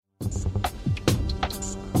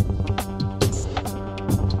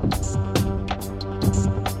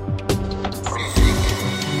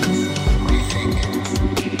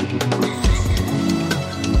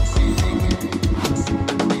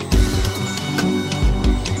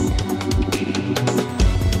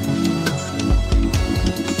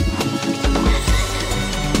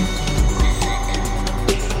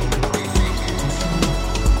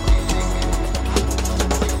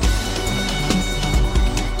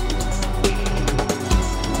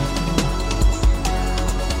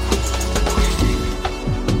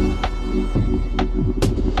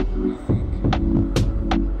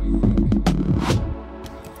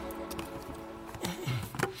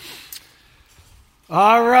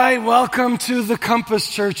All right, welcome to the Compass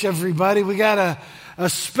Church, everybody. We got a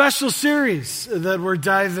special series that we're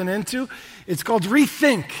diving into. It's called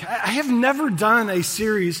reTHINK. I have never done a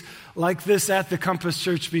series like this at the Compass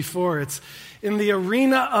Church before. It's in the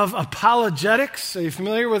arena of apologetics. Are you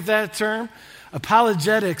familiar with that term?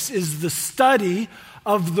 Apologetics is the study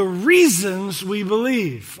of the reasons we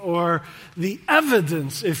believe, or the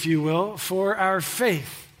evidence, if you will, for our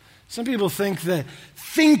faith. Some people think that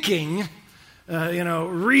thinking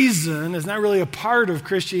reason is not really a part of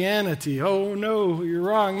Christianity. Oh, no, you're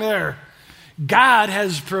wrong there. God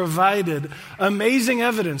has provided amazing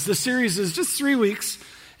evidence. This series is just 3 weeks,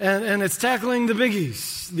 and it's tackling the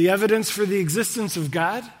biggies. The evidence for the existence of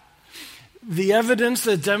God, the evidence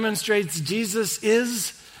that demonstrates Jesus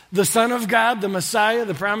is the Son of God, the Messiah,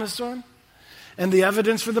 the promised one, and the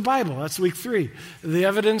evidence for the Bible. That's week 3. The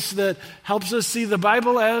evidence that helps us see the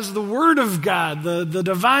Bible as the Word of God, the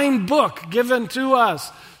divine book given to us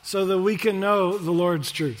so that we can know the Lord's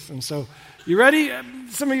truth. And so, you ready?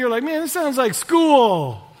 Some of you are like, man, this sounds like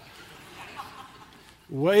school.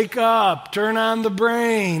 Wake up, turn on the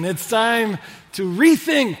brain. It's time to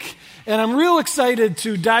rethink. And I'm real excited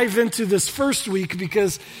to dive into this first week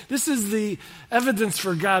because this is the evidence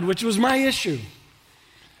for God, which was my issue.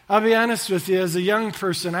 I'll be honest with you, as a young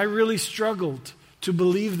person, I really struggled to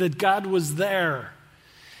believe that God was there.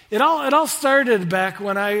 It all started back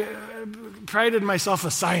when I prided myself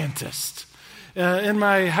a scientist. In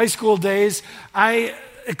my high school days, I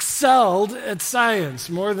excelled at science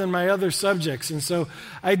more than my other subjects. And so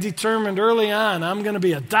I determined early on, I'm going to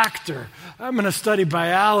be a doctor. I'm going to study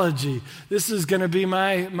biology. This is going to be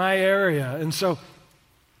my area. And so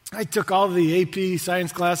I took all the AP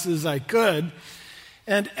science classes I could.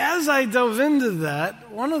 And as I dove into that,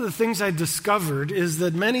 one of the things I discovered is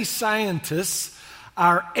that many scientists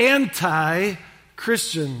are anti-Christian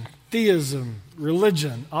theism,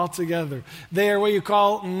 religion altogether. They are what you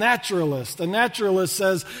call naturalists. A naturalist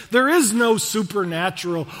says there is no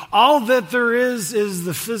supernatural. All that there is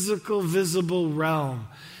the physical, visible realm.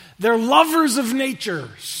 They're lovers of nature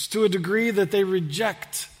to a degree that they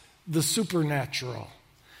reject the supernatural.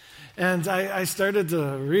 And I started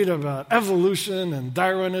to read about evolution and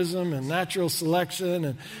Darwinism and natural selection,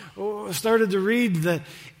 and started to read that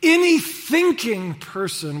any thinking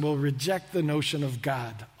person will reject the notion of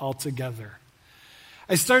God altogether.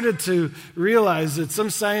 I started to realize that some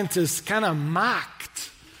scientists kind of mocked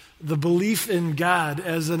the belief in God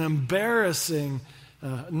as an embarrassing,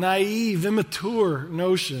 naive, immature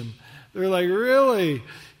notion. They're like, really?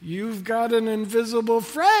 You've got an invisible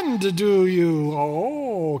friend, do you?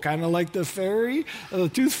 Oh, kind of like the fairy, the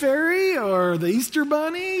tooth fairy, or the Easter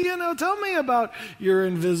bunny? Tell me about your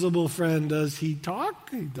invisible friend. Does he talk?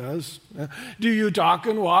 He does. Do you talk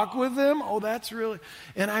and walk with him? Oh, that's really...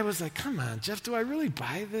 And I was like, come on, Jeff, do I really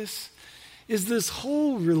buy this? Is this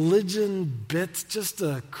whole religion bit just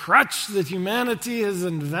a crutch that humanity has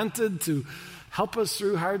invented to help us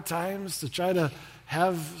through hard times, to try to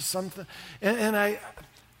have something?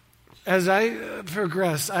 As I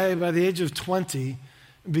progressed, by the age of 20,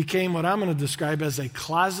 became what I'm going to describe as a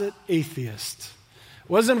closet atheist.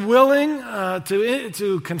 Wasn't willing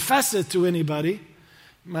to confess it to anybody.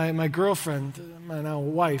 My girlfriend, my now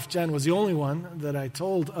wife, Jen, was the only one that I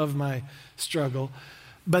told of my struggle.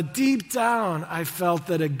 But deep down, I felt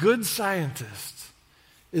that a good scientist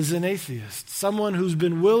is an atheist, someone who's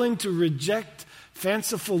been willing to reject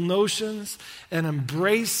fanciful notions and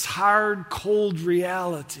embrace hard, cold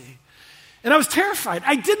reality. And I was terrified.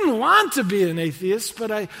 I didn't want to be an atheist, but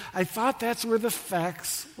I thought that's where the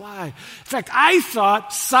facts lie. In fact, I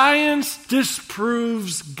thought science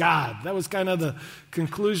disproves God. That was kind of the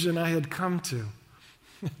conclusion I had come to.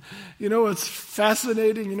 You know what's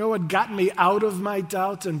fascinating? You know what got me out of my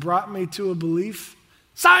doubt and brought me to a belief?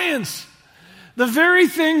 Science! The very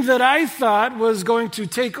thing that I thought was going to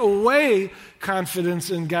take away confidence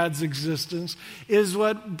in God's existence is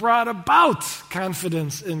what brought about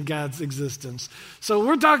confidence in God's existence. So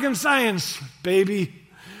we're talking science, baby.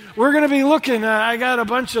 We're going to be looking, I got a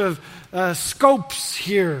bunch of scopes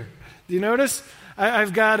here. Do you notice?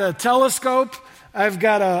 I've got a telescope, I've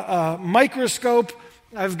got a microscope,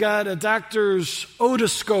 I've got a doctor's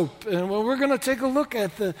otoscope, and we're going to take a look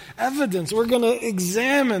at the evidence. We're going to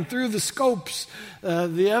examine through the scopes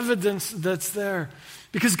the evidence that's there.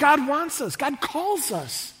 Because God wants us, God calls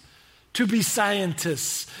us to be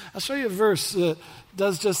scientists. I'll show you a verse that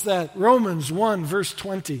does just that. Romans 1, verse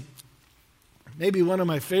 20. Maybe one of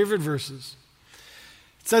my favorite verses.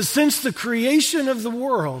 It says, since the creation of the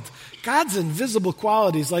world, God's invisible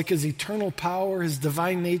qualities like his eternal power, his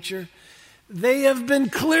divine nature, they have been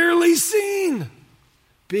clearly seen,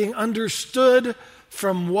 being understood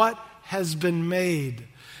from what has been made.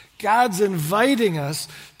 God's inviting us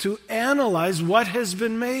to analyze what has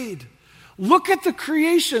been made. Look at the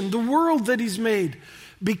creation, the world that He's made,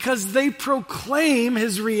 because they proclaim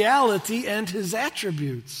His reality and His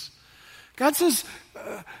attributes. God says,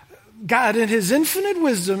 God in His infinite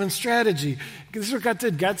wisdom and strategy, this is what God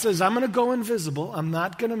did. God says, I'm going to go invisible. I'm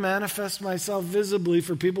not going to manifest myself visibly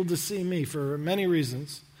for people to see me for many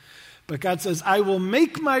reasons. But God says, I will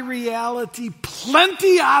make my reality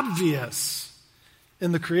plenty obvious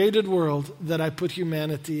in the created world that I put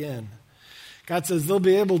humanity in. God says they'll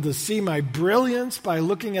be able to see my brilliance by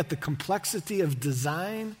looking at the complexity of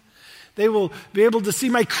design. They will be able to see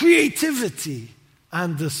my creativity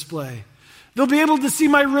on display. They'll be able to see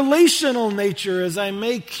my relational nature as I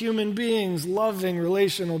make human beings loving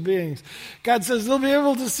relational beings. God says they'll be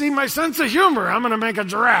able to see my sense of humor. I'm going to make a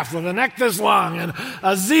giraffe with a neck this long and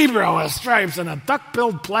a zebra with stripes and a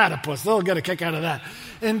duck-billed platypus. They'll get a kick out of that.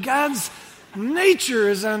 And God's nature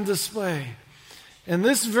is on display. And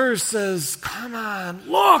this verse says, come on,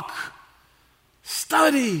 look,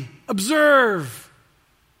 study, observe,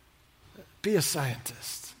 be a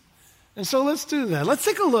scientist. And so let's do that. Let's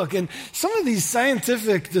take a look. And some of these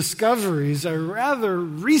scientific discoveries are rather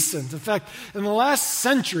recent. In fact, in the last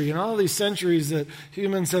century, in all these centuries that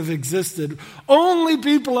humans have existed, only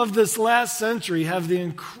people of this last century have the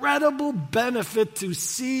incredible benefit to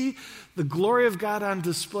see the glory of God on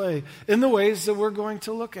display in the ways that we're going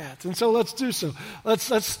to look at. And so let's do so.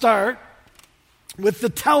 Let's start with the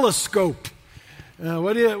telescope.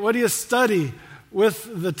 What do you study with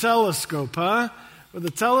the telescope, huh? With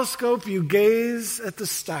the telescope, you gaze at the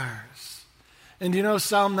stars. And you know,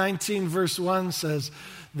 Psalm 19 verse 1 says,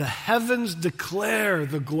 the heavens declare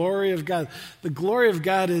the glory of God. The glory of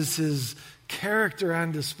God is His character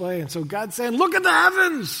on display. And so God's saying, look at the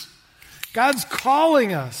heavens. God's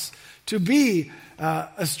calling us to be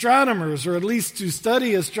astronomers, or at least to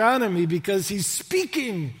study astronomy, because He's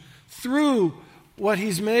speaking through what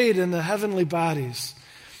He's made in the heavenly bodies.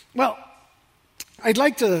 Well, I'd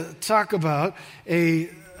like to talk about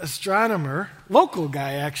an astronomer, local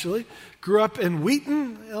guy actually, grew up in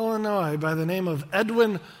Wheaton, Illinois, by the name of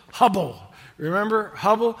Edwin Hubble. Remember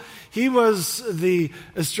Hubble? He was the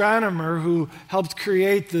astronomer who helped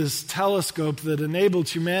create this telescope that enabled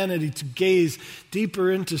humanity to gaze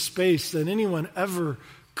deeper into space than anyone ever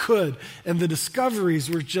could. And the discoveries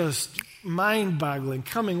were just mind-boggling,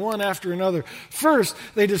 coming one after another. First,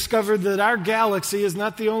 they discovered that our galaxy is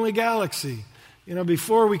not the only galaxy. You know,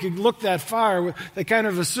 before we could look that far, they kind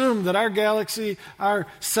of assumed that our galaxy, our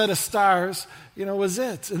set of stars, was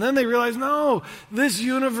it. And then they realized, no, this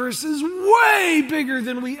universe is way bigger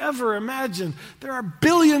than we ever imagined. There are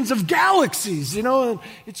billions of galaxies, and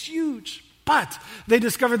it's huge. But they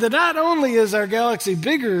discovered that not only is our galaxy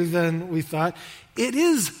bigger than we thought, it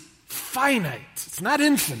is finite. It's not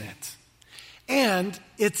infinite. And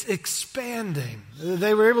it's expanding.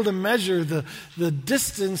 They were able to measure the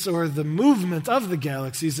distance or the movement of the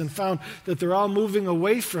galaxies and found that they're all moving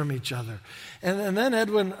away from each other. And then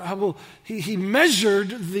Edwin Hubble, he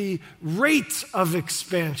measured the rate of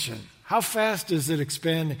expansion. How fast is it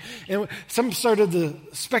expanding? And some started to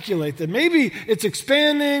speculate that maybe it's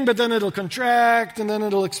expanding, but then it'll contract, and then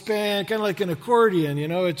it'll expand, kind of like an accordion,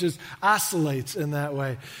 it just oscillates in that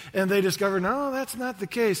way. And they discovered, no, that's not the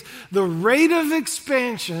case. The rate of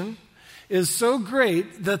expansion is so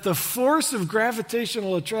great that the force of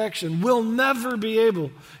gravitational attraction will never be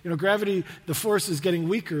able, gravity, the force is getting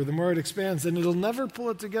weaker the more it expands, and it'll never pull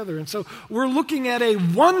it together. And so we're looking at a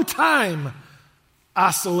one-time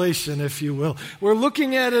oscillation, if you will. We're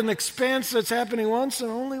looking at an expanse that's happening once and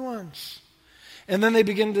only once. And then they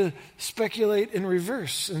begin to speculate in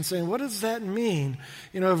reverse and saying, what does that mean?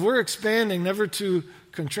 If we're expanding, never to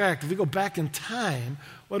contract, if we go back in time,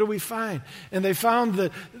 what do we find? And they found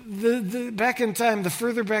that the back in time, the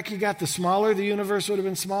further back you got, the smaller the universe would have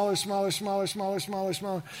been, smaller,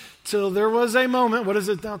 till there was a moment, what is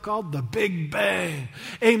it now called? The Big Bang.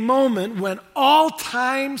 A moment when all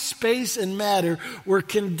time, space, and matter were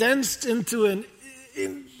condensed into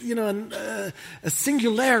a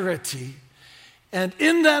singularity. And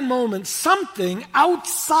in that moment, something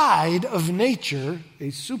outside of nature, a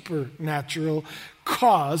supernatural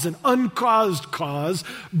cause, an uncaused cause,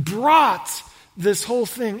 brought this whole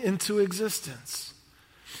thing into existence.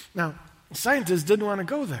 Now, scientists didn't want to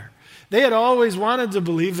go there. They had always wanted to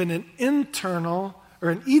believe in an internal or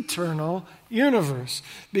an eternal universe,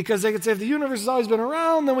 because they could say if the universe has always been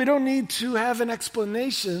around, then we don't need to have an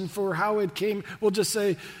explanation for how it came. We'll just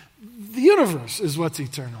say the universe is what's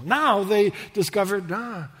eternal. Now they discovered,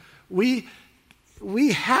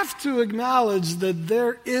 we have to acknowledge that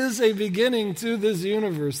there is a beginning to this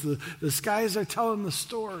universe. The skies are telling the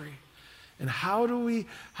story. And how do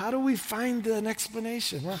we find an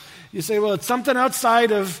explanation? Well, you say, well, it's something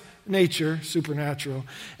outside of nature, supernatural,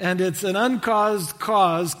 and it's an uncaused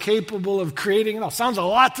cause capable of creating it all. Sounds a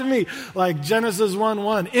lot to me like Genesis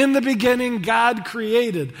 1:1. In the beginning, God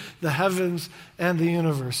created the heavens and the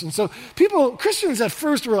universe. And so Christians at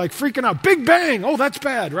first were like freaking out. Big Bang. Oh, that's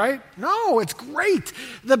bad, right? No, it's great.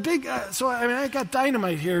 I got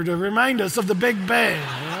dynamite here to remind us of the Big Bang.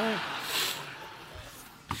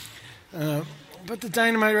 Right? Put the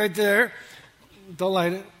dynamite right there. Don't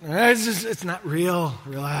light it. It's not real.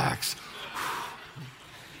 Relax.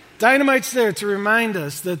 Dynamite's there to remind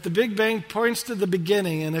us that the Big Bang points to the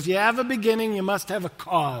beginning. And if you have a beginning, you must have a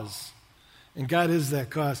cause. And God is that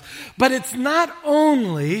cause. But it's not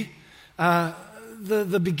only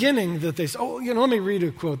the beginning that they say. Oh, let me read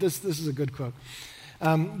a quote. This is a good quote.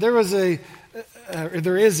 There is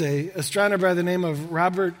a astronomer by the name of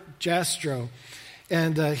Robert Jastrow.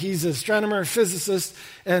 And he's an astronomer, physicist,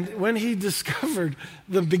 and when he discovered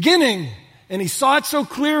the beginning, and he saw it so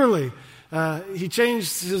clearly, he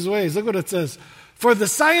changed his ways. Look what it says. For the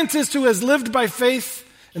scientist who has lived by faith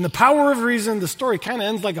and the power of reason, the story kind of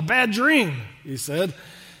ends like a bad dream, he said.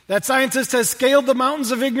 That scientist has scaled the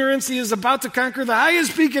mountains of ignorance. He is about to conquer the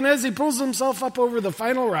highest peak, and as he pulls himself up over the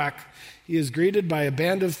final rock, he is greeted by a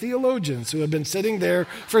band of theologians who have been sitting there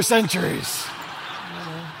for centuries.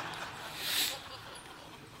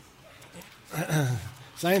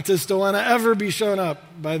 Scientists don't want to ever be shown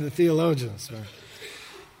up by the theologians.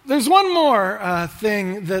 There's one more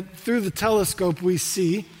thing that through the telescope we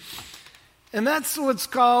see, and that's what's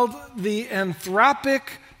called the anthropic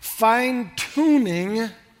fine-tuning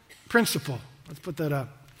principle. Let's put that up.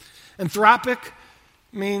 Anthropic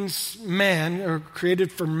means man, or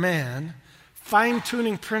created for man.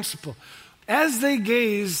 Fine-tuning principle. As they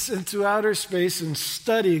gaze into outer space and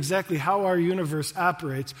study exactly how our universe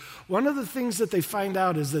operates, one of the things that they find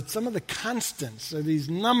out is that some of the constants, or these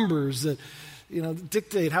numbers that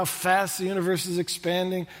dictate how fast the universe is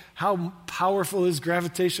expanding, how powerful is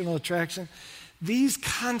gravitational attraction, these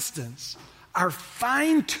constants are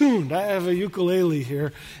fine-tuned. I have a ukulele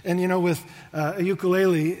here, and with a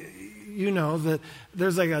ukulele, that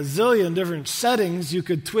there's like a zillion different settings you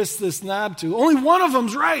could twist this knob to. Only one of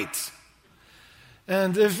them's right.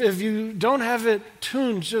 And if you don't have it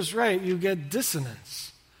tuned just right, you get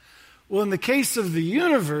dissonance. Well, in the case of the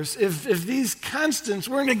universe, if these constants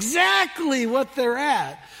weren't exactly what they're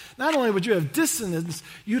at, not only would you have dissonance,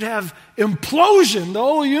 you'd have implosion. The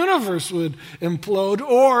whole universe would implode,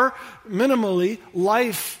 or minimally,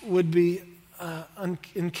 life would be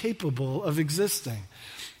incapable of existing.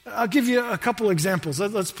 I'll give you a couple examples.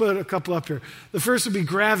 Let's put a couple up here. The first would be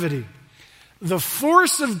gravity. The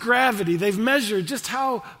force of gravity, they've measured just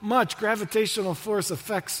how much gravitational force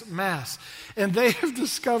affects mass. And they have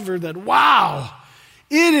discovered that, wow,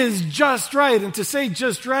 it is just right. And to say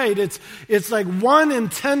just right, it's like 1 in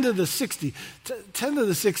 10 to the 60. 10 to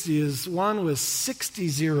the 60 is 1 with 60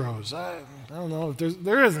 zeros. I don't know if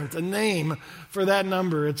there isn't a name for that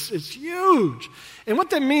number. It's huge. And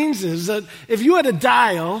what that means is that if you had a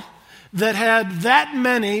dial that had that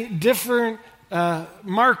many different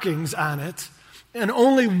markings on it, and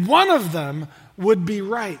only one of them would be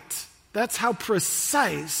right. That's how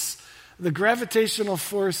precise the gravitational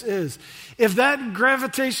force is. If that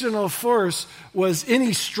gravitational force was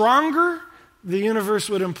any stronger, the universe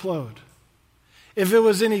would implode. If it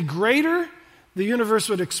was any greater, the universe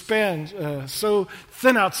would expand, so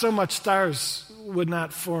thin out so much stars would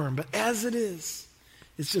not form. But as it is,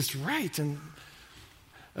 it's just right. And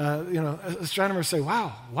astronomers say,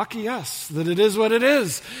 wow, lucky us that it is what it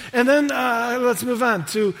is. And then let's move on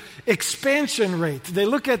to expansion rate. They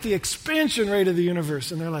look at the expansion rate of the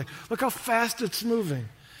universe, and they're like, look how fast it's moving.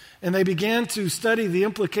 And they began to study the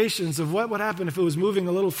implications of what would happen if it was moving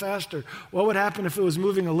a little faster. What would happen if it was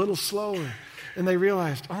moving a little slower? And they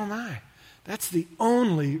realized, oh my, that's the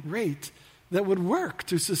only rate that would work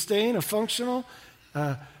to sustain a functional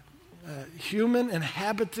human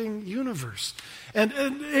inhabiting universe. And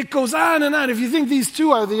it goes on and on. If you think these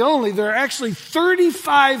two are the only, there are actually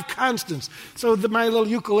 35 constants. So my little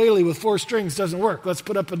ukulele with 4 strings doesn't work. Let's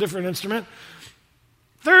put up a different instrument.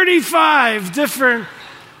 35 different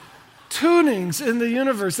tunings in the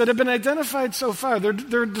universe that have been identified so far.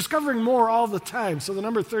 They're discovering more all the time. So the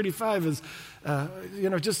number 35 is,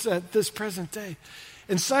 just at this present day.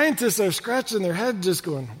 And scientists are scratching their head just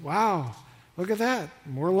going, wow, look at that.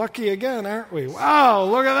 We're lucky again, aren't we? Wow,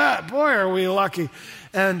 look at that. Boy, are we lucky.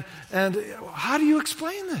 And how do you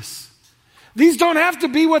explain this? These don't have to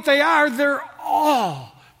be what they are. They're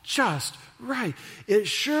all just right. It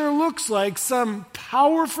sure looks like some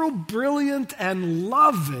powerful, brilliant, and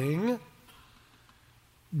loving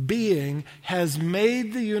being has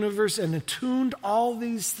made the universe and attuned all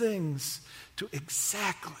these things to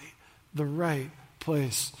exactly the right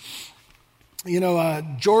place. You know,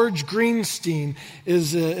 George Greenstein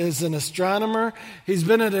is an astronomer. He's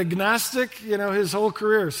been an agnostic, his whole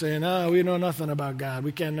career, saying, we know nothing about God.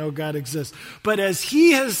 We can't know God exists. But as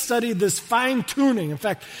he has studied this fine-tuning, in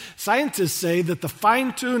fact, scientists say that the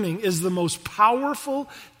fine-tuning is the most powerful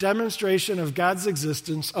demonstration of God's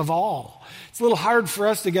existence of all. It's a little hard for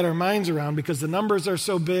us to get our minds around because the numbers are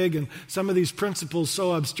so big and some of these principles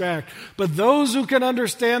so abstract. But those who can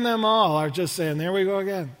understand them all are just saying, there we go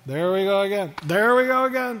again, there we go again, there we go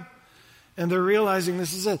again. And they're realizing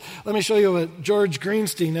this is it. Let me show you what George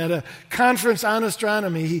Greenstein, at a conference on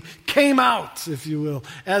astronomy, he came out, if you will,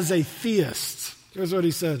 as a theist. Here's what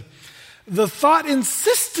he said. The thought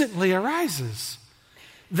insistently arises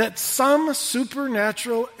that some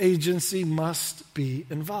supernatural agency must be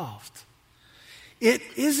involved.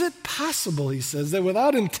 Is it possible, he says, that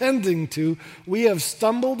without intending to, we have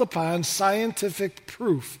stumbled upon scientific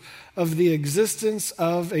proof of the existence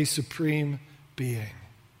of a supreme being?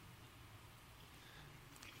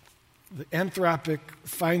 The anthropic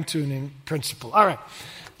fine-tuning principle. All right,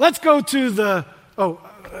 let's go to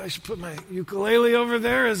I should put my ukulele over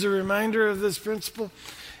there as a reminder of this principle.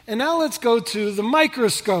 And now let's go to the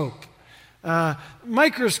microscope. I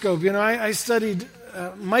studied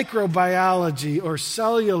microbiology or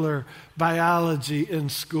cellular biology in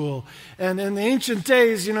school. And in the ancient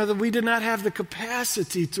days, that we did not have the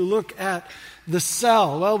capacity to look at the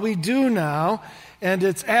cell. Well, we do now, and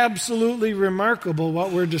it's absolutely remarkable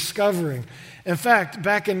what we're discovering. In fact,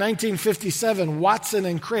 back in 1957, Watson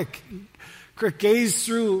and Crick gazed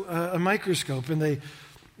through a microscope, and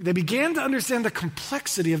they began to understand the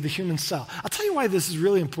complexity of the human cell. I'll tell you why this is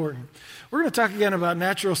really important. We're going to talk again about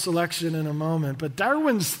natural selection in a moment, but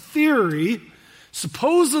Darwin's theory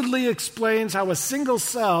supposedly explains how a single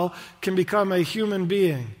cell can become a human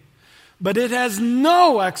being. But it has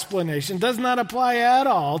no explanation, does not apply at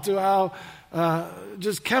all to how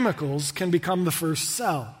just chemicals can become the first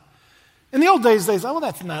cell. In the old days, they said, well,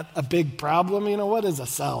 that's not a big problem. What is a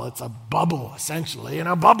cell? It's a bubble, essentially.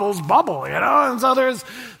 Bubbles bubble, And so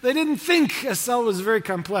they didn't think a cell was very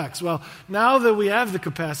complex. Well, now that we have the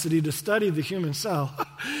capacity to study the human cell,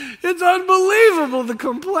 it's unbelievable. The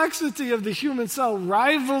complexity of the human cell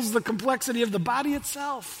rivals the complexity of the body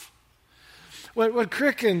itself. What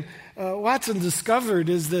Crick and Watson discovered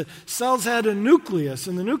is that cells had a nucleus,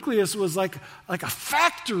 and the nucleus was like a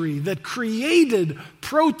factory that created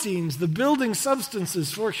proteins, the building substances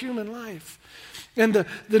for human life. And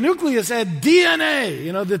the nucleus had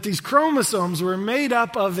DNA, that these chromosomes were made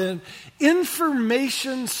up of an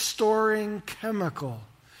information-storing chemical.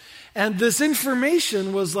 And this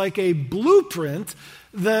information was like a blueprint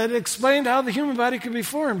that explained how the human body could be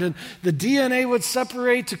formed. And the DNA would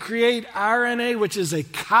separate to create RNA, which is a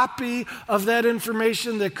copy of that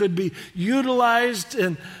information that could be utilized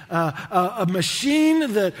in a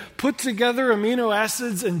machine that put together amino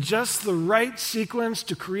acids in just the right sequence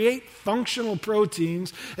to create functional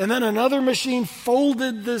proteins. And then another machine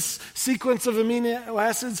folded this sequence of amino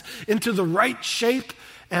acids into the right shape.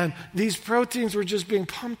 And these proteins were just being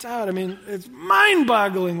pumped out. It's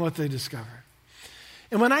mind-boggling what they discovered.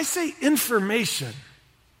 And when I say information,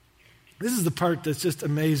 this is the part that's just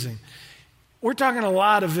amazing. We're talking a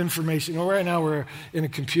lot of information. Right now we're in a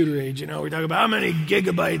computer age, we talk about how many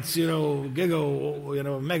gigabytes,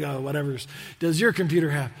 mega, whatever does your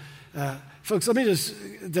computer have. Folks, let me just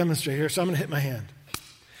demonstrate here. So I'm going to hit my hand.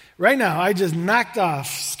 Right now, I just knocked off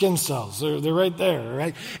skin cells. They're right there,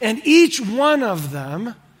 right? And each one of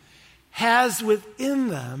them has within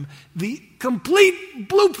them the complete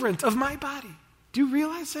blueprint of my body. Do you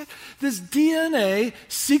realize that? This DNA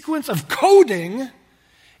sequence of coding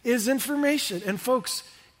is information. And folks,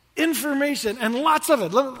 information, and lots of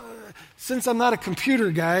it. Since I'm not a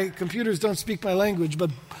computer guy, computers don't speak my language,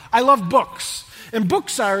 but I love books. And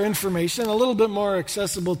books are information, a little bit more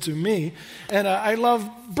accessible to me. And I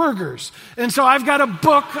love burgers. And so I've got a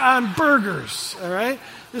book on burgers, all right?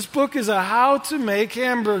 This book is a how to make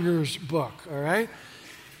hamburgers book, all right?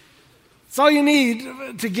 It's all you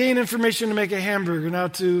need to gain information to make a hamburger. Now,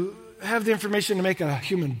 to have the information to make a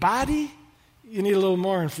human body, you need a little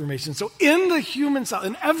more information. So in the human cell,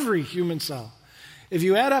 in every human cell, if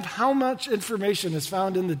you add up how much information is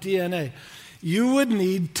found in the DNA, you would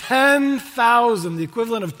need 10,000, the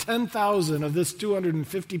equivalent of 10,000 of this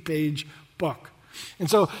 250-page book. And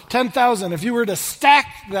so 10,000, if you were to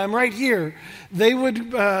stack them right here, they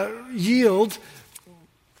would yield,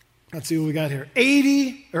 let's see what we got here,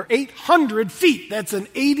 80 or 800 feet. That's an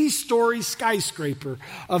 80-story skyscraper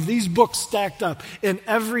of these books stacked up in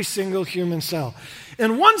every single human cell.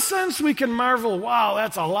 In one sense, we can marvel, wow,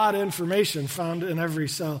 that's a lot of information found in every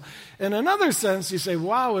cell. In another sense, you say,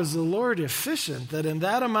 wow, is the Lord efficient that in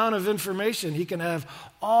that amount of information he can have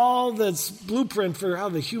all this blueprint for how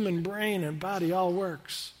the human brain and body all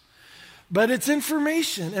works. But it's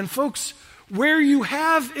information. And folks, where you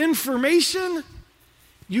have information,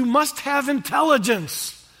 you must have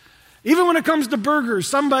intelligence. Even when it comes to burgers,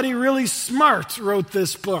 somebody really smart wrote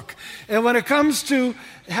this book. And when it comes to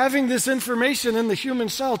having this information in the human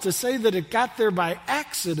cell, to say that it got there by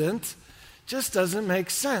accident just doesn't make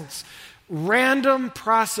sense. Random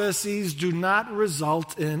processes do not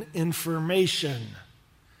result in information.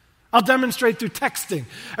 I'll demonstrate through texting.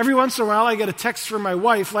 Every once in a while, I get a text from my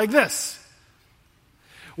wife like this.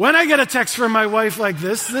 When I get a text from my wife like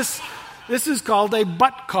this is called a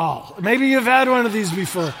butt call. Maybe you've had one of these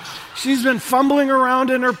before. She's been fumbling around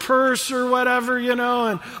in her purse or whatever,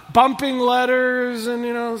 and bumping letters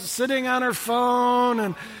and, sitting on her phone.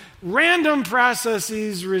 And random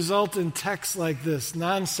processes result in texts like this,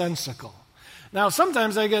 nonsensical. Now,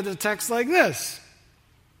 sometimes I get a text like this.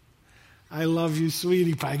 I love you,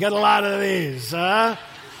 sweetie pie. I get a lot of these, huh?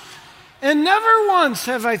 And never once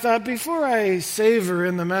have I thought, before I savor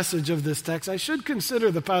in the message of this text, I should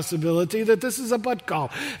consider the possibility that this is a butt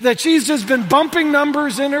call, that she's just been bumping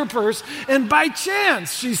numbers in her purse, and by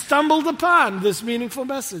chance she stumbled upon this meaningful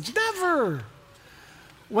message. Never.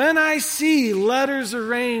 When I see letters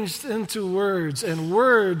arranged into words, and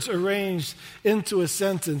words arranged into a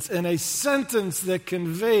sentence, and a sentence that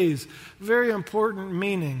conveys very important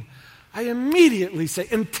meaning, I immediately say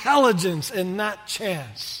intelligence and not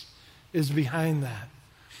chance is behind that.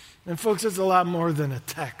 And folks, it's a lot more than a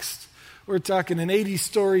text. We're talking an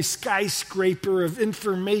 80-story skyscraper of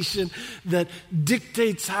information that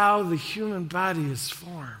dictates how the human body is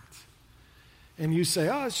formed. And you say,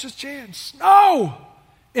 oh, it's just chance. No!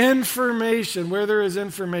 Information. Where there is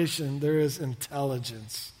information, there is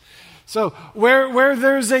intelligence. So where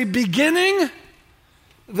there's a beginning,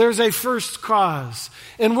 there's a first cause.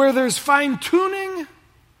 And where there's fine-tuning,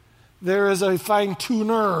 there is a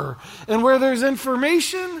fine-tuner. And where there's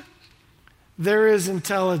information, there is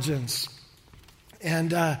intelligence. And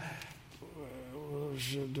do I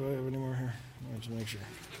have any more here? I have to make sure.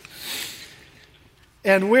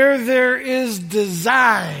 And where there is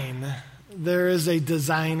design, there is a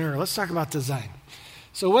designer. Let's talk about design.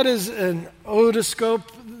 So what is an otoscope?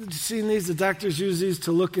 You've seen these? The doctors use these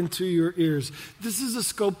to look into your ears. This is a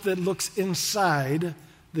scope that looks inside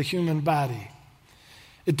the human body.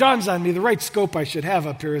 It dawns on me the right scope I should have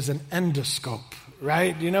up here is an endoscope,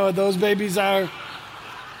 right? You know what those babies are?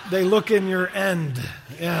 They look in your end.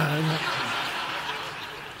 Yeah.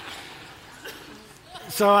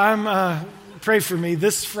 So pray for me.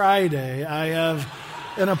 This Friday, I have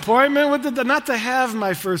an appointment with not to have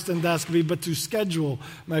my first endoscopy, but to schedule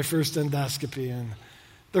my first endoscopy. And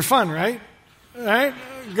they're fun, right? Right?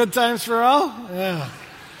 Good times for all? Yeah.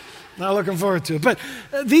 Not looking forward to it. But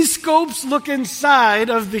these scopes look inside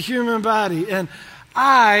of the human body. And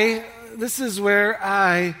this is where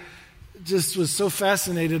I just was so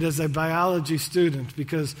fascinated as a biology student,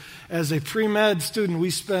 because as a pre-med student,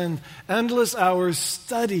 we spend endless hours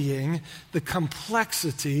studying the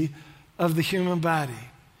complexity of the human body.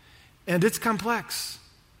 And it's complex.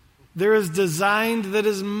 There is design that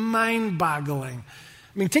is mind-boggling.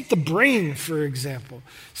 I mean, take the brain, for example.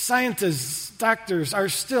 Scientists, doctors are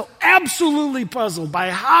still absolutely puzzled by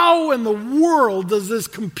how in the world does this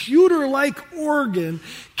computer-like organ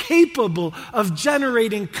capable of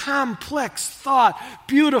generating complex thought,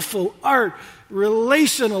 beautiful art,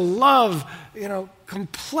 relational love,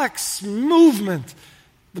 complex movement.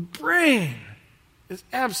 The brain is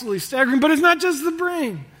absolutely staggering, but it's not just the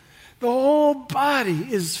brain. The whole body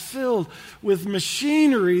is filled with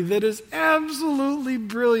machinery that is absolutely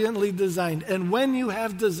brilliantly designed. And when you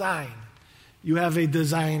have design, you have a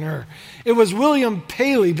designer. It was William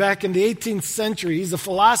Paley back in the 18th century. He's a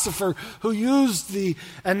philosopher who used the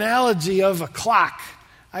analogy of a clock.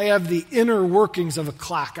 I have the inner workings of a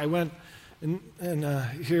clock. I went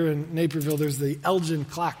here in Naperville, there's the Elgin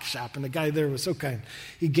Clock Shop, and the guy there was so kind.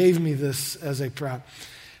 He gave me this as a prop.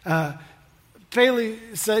 Paley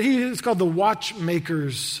said, it's called the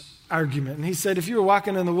watchmaker's argument. And he said, if you were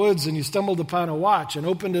walking in the woods and you stumbled upon a watch and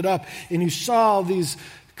opened it up and you saw these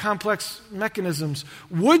complex mechanisms,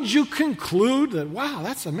 would you conclude that, wow,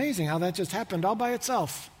 that's amazing how that just happened all by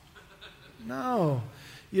itself? No.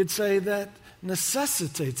 You'd say that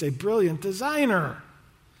necessitates a brilliant designer.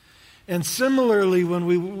 And similarly, when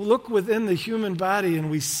we look within the human body and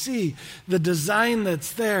we see the design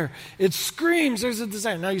that's there, it screams there's a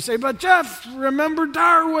design. Now you say, but Jeff, remember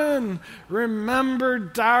Darwin. Remember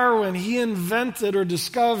Darwin. He invented or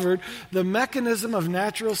discovered the mechanism of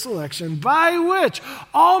natural selection by which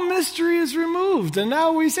all mystery is removed. And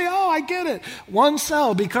now we say, oh, I get it. One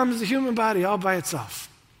cell becomes the human body all by itself.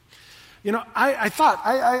 You know, I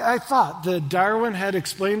thought that Darwin had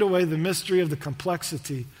explained away the mystery of the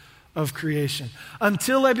complexity of creation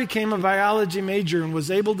until I became a biology major and was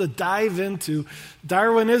able to dive into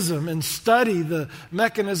Darwinism and study the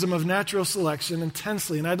mechanism of natural selection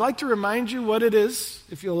intensely. And I'd like to remind you what it is,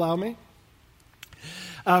 if you allow me.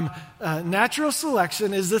 Natural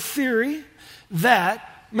selection is the theory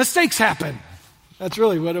that mistakes happen. That's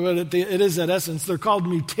really what it is at essence. They're called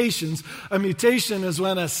mutations. A mutation is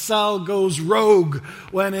when a cell goes rogue,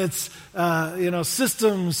 when its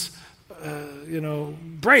systems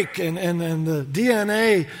break and the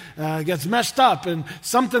DNA gets messed up and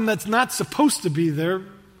something that's not supposed to be there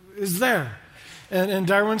is there. And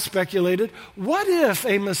Darwin speculated, what if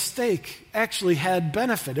a mistake actually had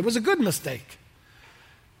benefit? It was a good mistake.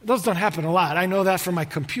 Those don't happen a lot. I know that from my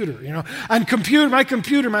computer,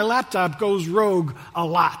 my laptop goes rogue a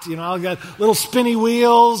lot. I'll get little spinny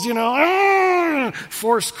wheels,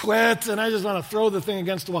 force quit, and I just want to throw the thing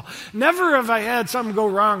against the wall. Never have I had something go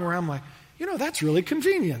wrong where I'm like, that's really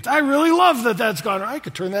convenient. I really love that that's gone. I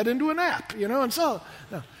could turn that into an app, and so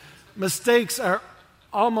no. Mistakes are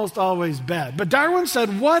almost always bad. But Darwin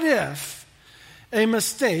said, what if a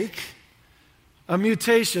mistake, a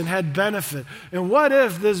mutation, had benefit? And what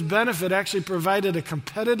if this benefit actually provided a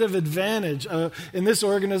competitive advantage in this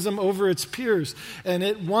organism over its peers? And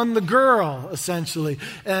it won the girl, essentially.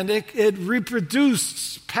 And it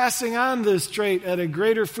reproduced, passing on this trait at a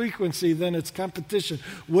greater frequency than its competition.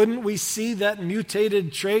 Wouldn't we see that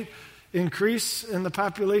mutated trait increase in the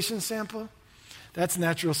population sample? That's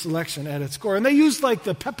natural selection at its core. And they used like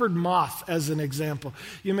the peppered moth as an example.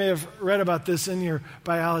 You may have read about this in your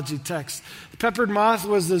biology text. The peppered moth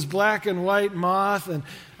was this black and white moth, and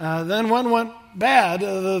then one went bad.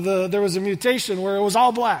 There was a mutation where it was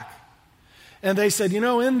all black. And they said,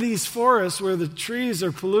 in these forests where the trees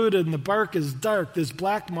are polluted and the bark is dark, this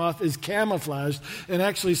black moth is camouflaged and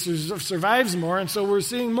actually survives more. And so we're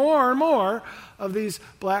seeing more and more of these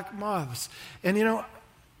black moths. And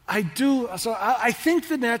I think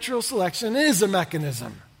that natural selection is a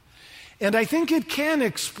mechanism. And I think it can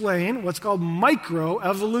explain what's called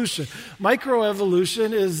microevolution.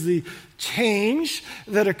 Microevolution is the change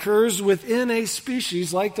that occurs within a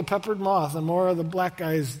species like the peppered moth, and more of the black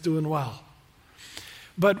guys doing well.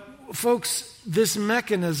 But folks, this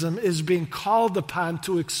mechanism is being called upon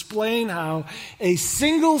to explain how a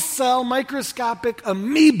single-cell microscopic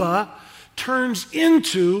amoeba turns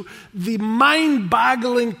into the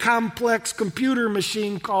mind-boggling complex computer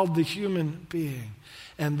machine called the human being.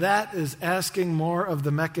 And that is asking more of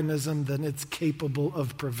the mechanism than it's capable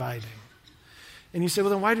of providing. And you say,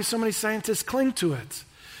 well, then why do so many scientists cling to it?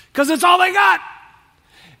 Because it's all they got.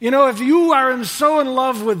 If you are so in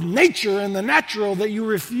love with nature and the natural that you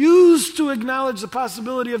refuse to acknowledge the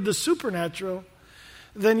possibility of the supernatural,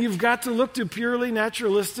 then you've got to look to purely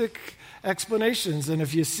naturalistic explanations. And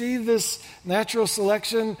if you see this natural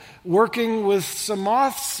selection working with some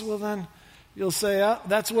moths, well then you'll say,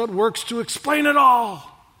 that's what works to explain it all.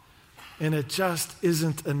 And it just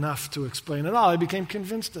isn't enough to explain it all. I became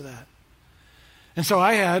convinced of that. And so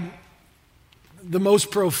I had the most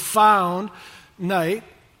profound night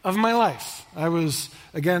of my life. I was,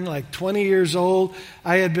 again, like 20 years old.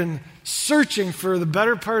 I had been searching for the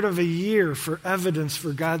better part of a year for evidence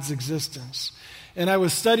for God's existence. And I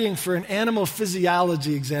was studying for an animal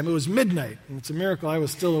physiology exam. It was midnight, and it's a miracle I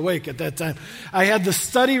was still awake at that time. I had the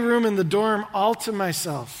study room in the dorm all to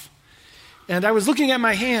myself. And I was looking at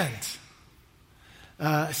my hand.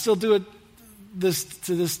 I still do it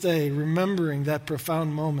to this day, remembering that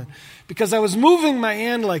profound moment. Because I was moving my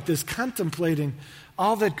hand like this, contemplating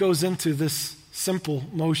all that goes into this simple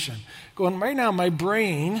motion. Going, right now, my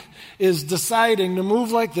brain is deciding to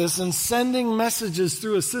move like this and sending messages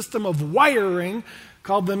through a system of wiring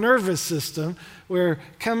called the nervous system, where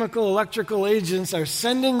chemical, electrical agents are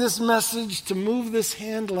sending this message to move this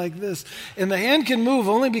hand like this. And the hand can move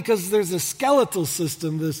only because there's a skeletal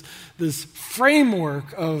system, this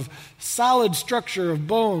framework of solid structure of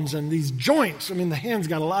bones and these joints. The hand's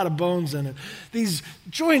got a lot of bones in it. These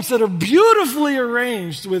joints that are beautifully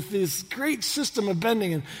arranged with this great system of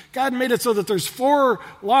bending. And God made it so that there's 4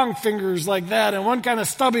 long fingers like that and one kind of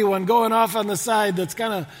stubby one going off on the side that's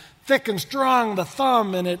kind of thick and strong, the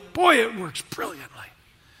thumb, and it works brilliantly.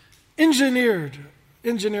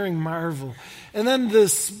 Engineering marvel. And then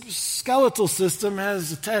this skeletal system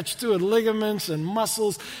has attached to it ligaments and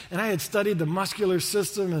muscles. And I had studied the muscular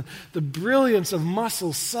system and the brilliance of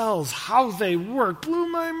muscle cells, how they work, blew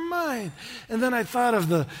my mind. And then I thought of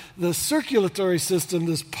the circulatory system,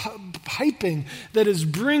 this piping that is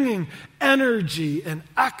bringing energy and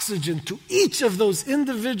oxygen to each of those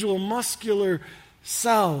individual muscular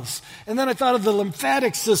cells. And then I thought of the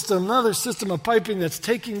lymphatic system, another system of piping that's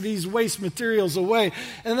taking these waste materials away.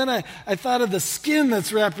 And then I thought of the skin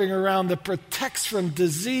that's wrapping around that protects from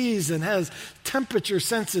disease and has temperature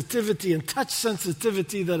sensitivity and touch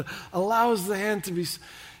sensitivity that allows the hand to be...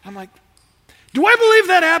 I'm like, do I believe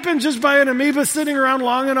that happened just by an amoeba sitting around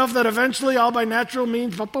long enough that eventually all by natural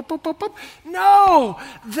means... No!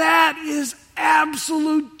 That is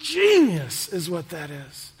absolute genius is what that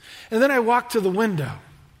is. And then I walked to the window,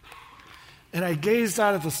 and I gazed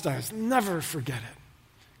out at the stars. Never forget it.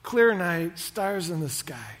 Clear night, stars in the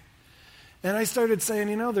sky. And I started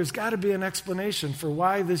saying, there's got to be an explanation for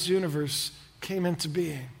why this universe came into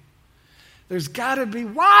being. There's got to be.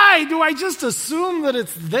 Why? Do I just assume that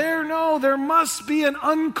it's there? No, there must be an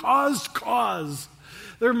uncaused cause.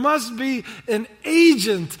 There must be an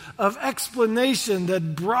agent of explanation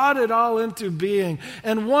that brought it all into being,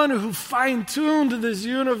 and one who fine-tuned this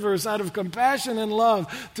universe out of compassion and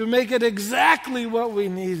love to make it exactly what we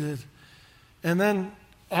needed. And then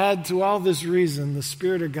add to all this reason, the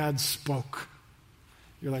Spirit of God spoke.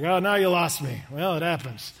 You're like, oh, now you lost me. Well, it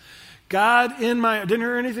happens. God I didn't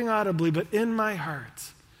hear anything audibly, but in my heart,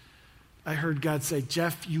 I heard God say,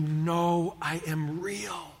 Jeff, I am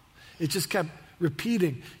real. It just kept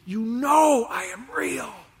repeating, I am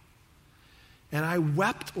real. And I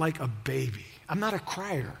wept like a baby. I'm not a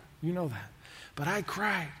crier, you know that. But I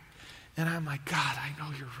cried. And I'm like, God, I know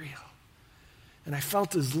you're real. And I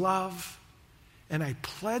felt his love. And I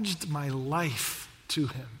pledged my life to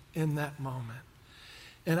him in that moment.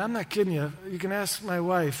 And I'm not kidding you. You can ask my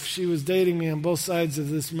wife. She was dating me on both sides of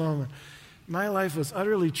this moment. My life was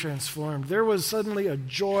utterly transformed. There was suddenly a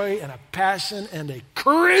joy and a passion and a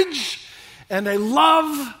courage and a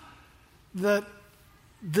love that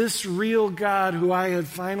this real God who I had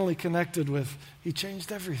finally connected with, he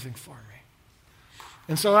changed everything for me.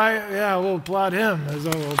 And so we'll applaud him as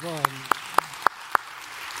I will applaud him.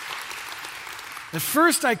 At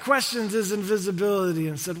first I questioned his invisibility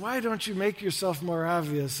and said, why don't you make yourself more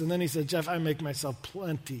obvious? And then he said, Jeff, I make myself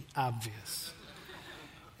plenty obvious.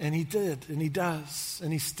 And he did, and he does,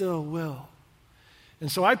 and he still will.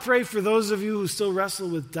 And so I pray for those of you who still wrestle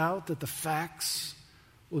with doubt that the facts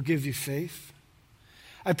will give you faith.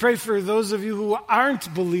 I pray for those of you who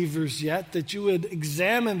aren't believers yet that you would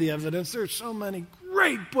examine the evidence. There are so many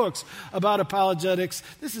great books about apologetics.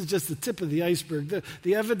 This is just the tip of the iceberg.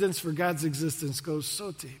 The evidence for God's existence goes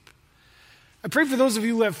so deep. I pray for those of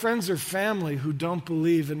you who have friends or family who don't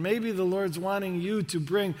believe, and maybe the Lord's wanting you to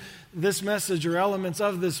bring this message or elements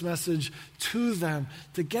of this message to them,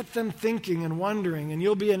 to get them thinking and wondering, and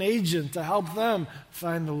you'll be an agent to help them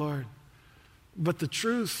find the Lord. But the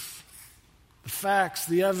truth, the facts,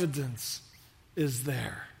 the evidence is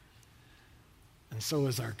there. And so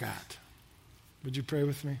is our God. Would you pray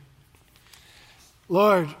with me?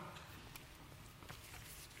 Lord,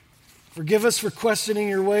 forgive us for questioning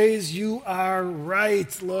your ways. You are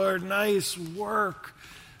right, Lord. Nice work.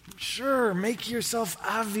 Sure, make yourself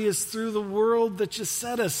obvious through the world that you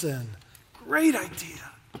set us in. Great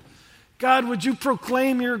idea. God, would you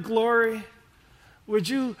proclaim your glory? Would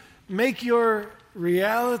you make your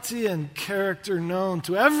reality and character known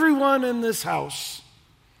to everyone in this house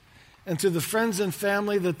and to the friends and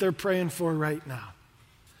family that they're praying for right now?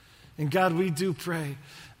 And God, we do pray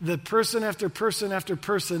that person after person after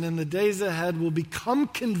person in the days ahead will become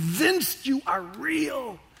convinced you are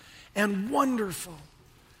real and wonderful,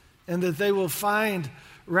 and that they will find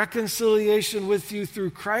reconciliation with you through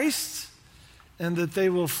Christ, and that they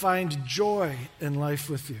will find joy in life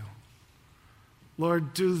with you.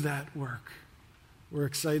 Lord, do that work. We're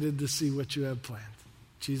excited to see what you have planned.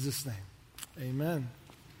 In Jesus' name, amen.